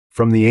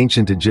From the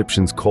ancient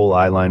Egyptians' kohl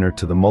eyeliner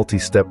to the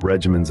multi-step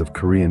regimens of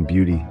Korean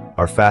beauty,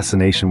 our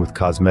fascination with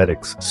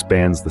cosmetics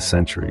spans the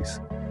centuries.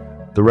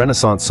 The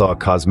Renaissance saw a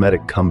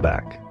cosmetic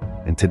comeback,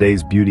 and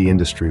today's beauty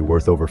industry,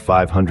 worth over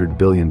 $500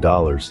 billion,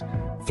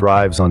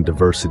 thrives on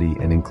diversity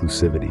and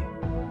inclusivity.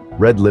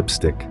 Red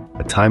lipstick,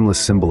 a timeless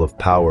symbol of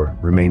power,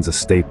 remains a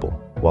staple,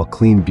 while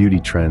clean beauty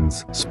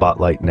trends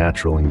spotlight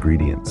natural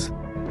ingredients.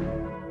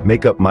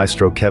 Makeup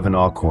maestro Kevin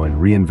Aucoin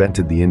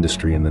reinvented the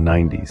industry in the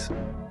 90s.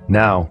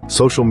 Now,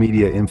 social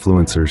media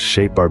influencers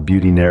shape our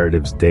beauty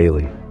narratives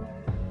daily.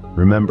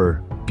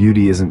 Remember,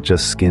 beauty isn't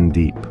just skin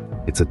deep,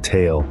 it's a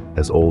tale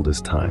as old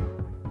as time.